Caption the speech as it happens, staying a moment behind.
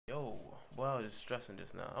was just stressing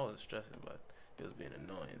just now. I wasn't stressing, but it was being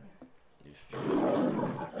annoying. You feel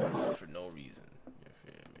me? For no reason. You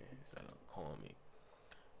feel me? So call me.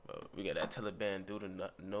 But we got that Taleban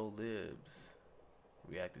Dooda no Libs.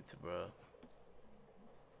 Reacted to bro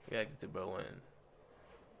when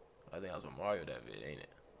I think I was with Mario that vid, ain't it?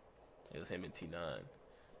 It was him and T9.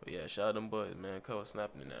 But yeah, shout out them boys, man. Cole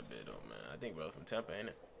snapping in that bit though, man. I think bro from Tampa, ain't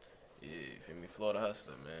it? Yeah, you feel me? Florida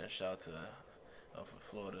hustler, man. Shout out to for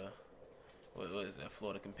Florida. What is that?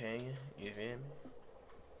 Florida Companion? You feel me?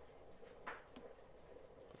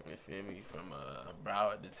 You feel me? From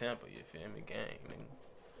Broward to Tampa, you feel me? Gang,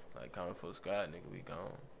 nigga. Like comment for squad, nigga, we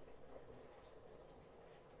gone.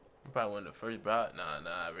 I'm probably one of the first Broward. Nah,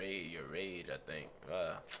 your rage, I think.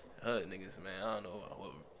 Hood niggas, man. I don't know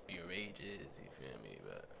what your rage is, you feel me?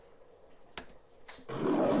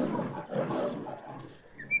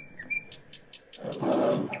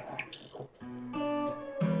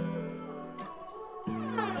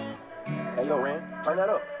 Hey, yo, Ran, turn that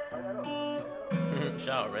up.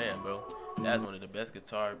 Shout out Ran, bro. That's one of the best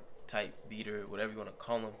guitar type beater, whatever you want to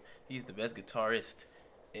call him. He's the best guitarist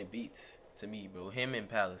in beats to me, bro. Him and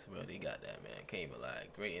Palace, bro, they got that, man. Can't even lie.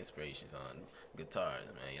 Great inspirations on guitars,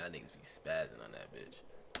 man. Y'all niggas be spazzing on that bitch.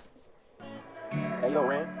 Hey, yo,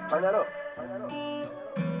 Ran, turn that up.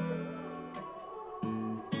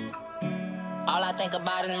 All I think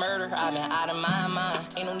about is murder, I've been out of my mind.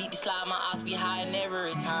 Ain't no need to slide, my odds be hiding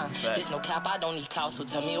every time. There's no cap, I don't need clout, so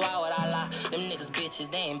tell me why would I lie? Them niggas bitches,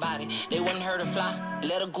 they ain't body, they wouldn't hurt a fly.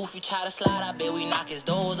 Let a goofy try to slide, I bet we knock his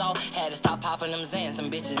doors off. Had to stop popping them Zans, them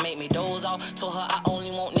bitches make me doze off. Told her I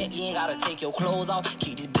only want neck, you ain't gotta take your clothes off.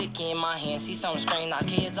 Keep this blicky in my hand, see something strange, knock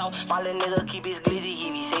kids off. My little nigga keep his glizzy, he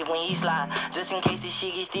be safe when he slide. Just in case this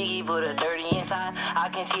shit get sticky, put a 30 inside. I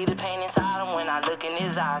can see the pain inside him when I look in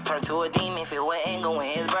his eyes. Turn to a demon, feel what anger when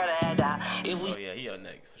his brother had died. If we oh yeah, he up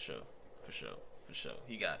next, for sure.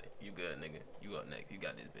 He got it. You good, nigga. You up next. You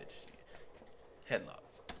got this bitch. Headlock.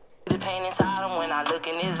 The pain inside him when I look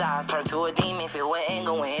in his eyes. Turn to a demon, feel what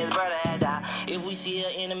anger when his brother had died. If we see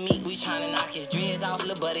an enemy, we tryna knock his dreads off.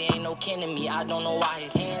 Lil' buddy ain't no kin to me, I don't know why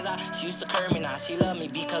his hands out. She used to curb me, now she love me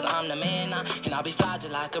because I'm the man now. And I be fly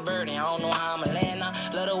just like a bird and I don't know how I'ma land now.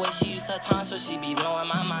 Love the way she use her time, so she be blowing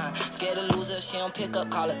my mind. Scared to lose her if she don't pick up,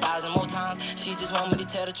 call 1,000 more times. She just want me to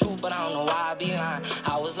tell the truth, but I don't know why I be lying.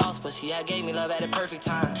 I was lost, but she had gave me love at the perfect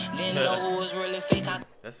time. Didn't know who was really fake,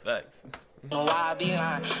 That's facts. know why I be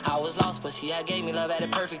lying. I was lost, but she had gave me love at the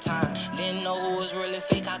perfect time. Didn't know who was really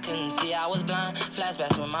fake, I couldn't see, I was blind.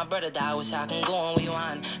 Flashbacks when my brother died, wish I can go and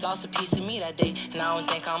rewind. Lost a piece of me that day, and I don't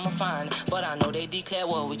think I'ma find. But I know they declare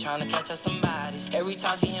war, we tryna catch us some bodies. Every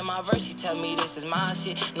time she hear my verse, she tell me this is my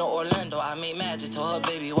shit. No Orlando, I make magic, told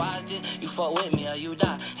her baby, watch this. You fuck with me or you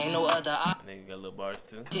die, ain't no other option. Nigga got little bars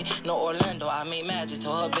too. No Orlando, I make magic,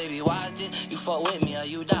 told her baby, watch this. You fuck with me or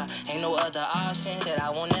you die, ain't no other option. That I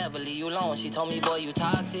won't ever leave you alone. She told me, boy, you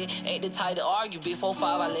toxic. Ain't the type to argue. Before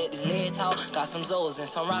 5, I let this leg talk. Got some Zoes and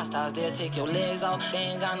some Rastas, they'll take your legs off. They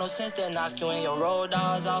ain't got no sense, they'll knock you and your road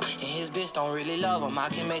dogs off. And his bitch don't really love him, I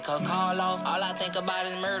can make her call off. All I think about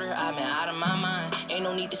is murder, I've been out of my mind. Ain't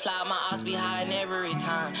no need to slide, my odds be hiding every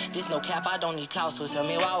time. This no cap, I don't need clout, so tell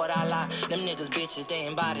me why would I lie? Them niggas bitches, they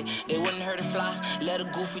ain't body, they wouldn't hurt a fly. Let a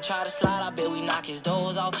goofy try to slide, I bet we knock his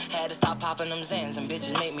doors off. Had to stop popping them Zans, them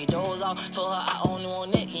bitches make me doze off. Told her I only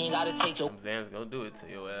want neck, you ain't gotta take your Zans gonna do it to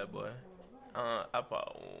your ass, boy. I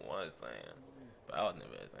bought one Zan, but I was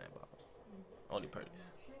never a Zan pop. Only Purse.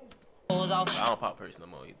 I don't pop Purse no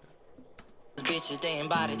more either. Bitches, they ain't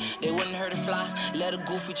body, they wouldn't hurt a fly. Let a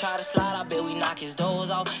goofy try to slide, I bet we knock his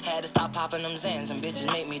doors off. Had to stop popping them Zans, them bitches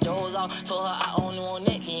make me doze off. Told her I only want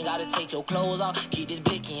neck, you ain't gotta take your clothes off. Keep this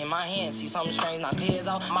blicky in my hand, see something strange, knock his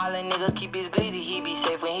off. My little nigga keep his glizzy, he be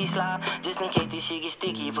safe when he slide. Just in case this shit get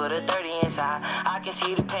sticky, put a 30 inside. I can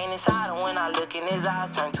see the pain inside him when I look in his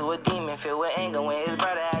eyes. Turn to a demon, filled with anger when his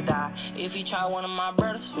brother had died. If he try one of my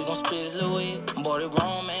brothers, we gon' split his little head. Boy, the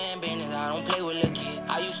grown man business, I don't play with little kid.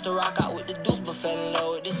 I used to rock out with the deuce, but fell in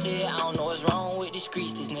love with this shit. I don't know what's wrong with these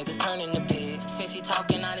streets, these niggas turning the bed. Since he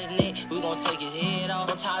talking on his neck, we gon' take his head off.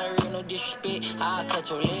 Don't tolerate no disrespect, I'll cut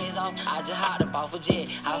your legs off. I just hopped up off a jet,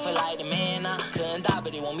 I feel like the man now. Couldn't die,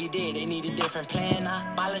 but they want me dead, they need a different plan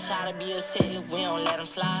now. My little shot to be upset if we don't let him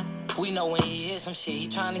slide. We know when he hit some shit, he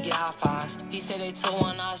tryna get high fives. He said they took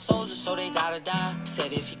one of our soldiers, so they gotta die.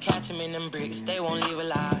 Said if you catch him in them bricks, they won't leave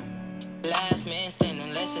alive. Last man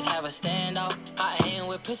standing, let's just have a standoff. I aim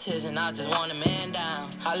with precision, I just want a man down.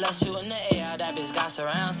 I love shooting the air, that bitch got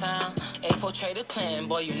surround sound. A4 trader clan,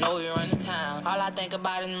 boy, you know you run the town. All I think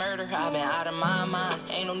about is murder, I've been out of my mind.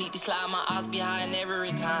 Ain't no need to slide, my eyes behind every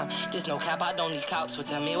time. Just no cap, I don't need clout, so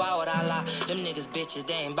tell me why would I lie? Them niggas bitches,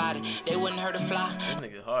 they ain't body, they wouldn't hurt a fly. This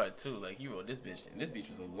nigga hard too, like he wrote this bitch, and this bitch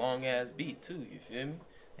was a long ass beat too, you feel me?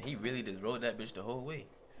 And he really just wrote that bitch the whole way.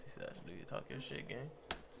 He said, "Do you talk your shit, gang?"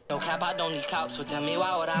 No cap, I don't need clout, so tell me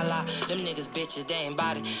why would I lie? Them niggas bitches, they ain't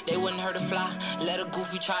body, they wouldn't hurt a fly. Let a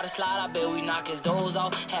goofy try to slide, I bet we knock his doors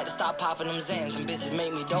off. Had to stop popping them Zans, them bitches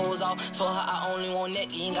make me doze off. Told her I only want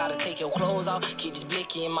neck, you ain't gotta take your clothes off. Keep this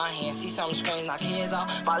blicky in my hand, see something strange, knock heads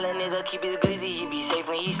off. My little nigga keep his glizzy, he be safe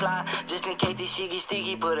when he slide. Just in case this shit get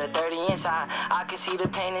sticky, put a 30 inside. I can see the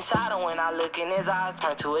pain inside him when I look in his eyes.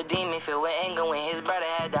 Turn to a demon, filled with anger when his brother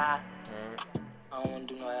had died. I don't wanna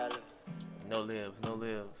do no ad-libs. No libs, no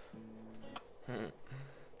libs.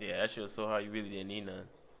 Yeah, that shit was so hard, you really didn't need none.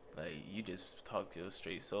 Like, you just talked your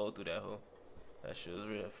straight soul through that whole. That shit was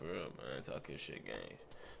real, for real, man. Talk your shit, gang.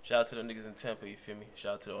 Shout out to them niggas in Tampa, you feel me?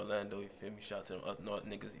 Shout out to Orlando, you feel me? Shout out to them up north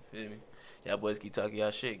niggas, you feel me? Y'all boys keep talking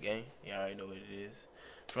y'all shit, gang. Y'all already know what it is.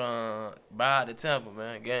 From Bride to Tampa,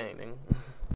 man, gang, nigga.